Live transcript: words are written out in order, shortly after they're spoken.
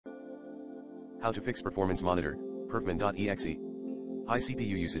How to fix performance monitor, perfmon.exe. High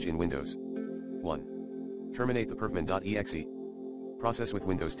CPU usage in Windows. 1. Terminate the perfmon.exe process with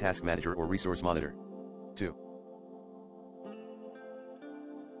Windows Task Manager or Resource Monitor. 2.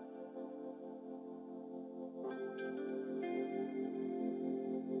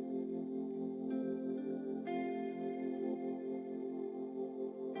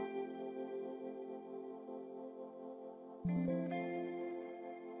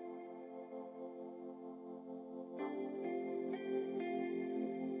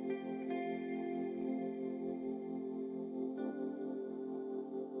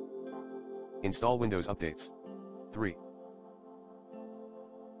 Install Windows updates. 3.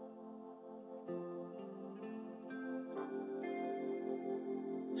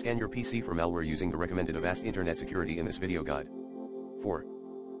 Scan your PC for malware using the recommended Avast Internet Security in this video guide. 4.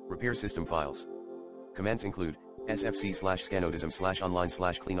 Repair system files. Commands include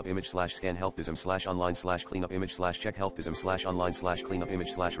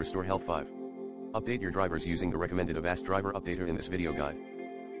sfc/scanodism/online/cleanupimage/scanhealthism/online/cleanupimage/restore health. 5. Update your drivers using the recommended Avast driver updater in this video guide.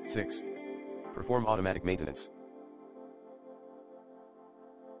 6. Perform automatic maintenance.